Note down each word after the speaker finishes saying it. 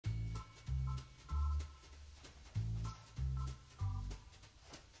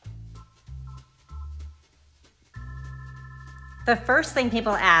The first thing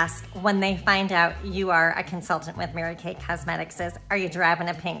people ask when they find out you are a consultant with Mary Kay Cosmetics is, are you driving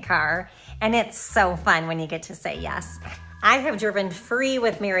a pink car? And it's so fun when you get to say yes. I have driven free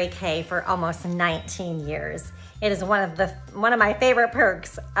with Mary Kay for almost 19 years. It is one of my favorite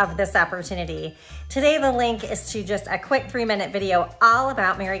perks of this opportunity. Today, the link is to just a quick 3-minute video all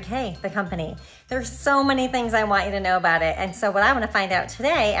about Mary Kay, the company. There's so many things I want you to know about it. And so what I want to find out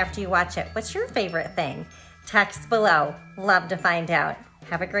today after you watch it, what's your favorite thing? Text below. Love to find out.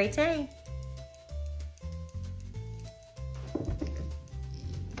 Have a great day.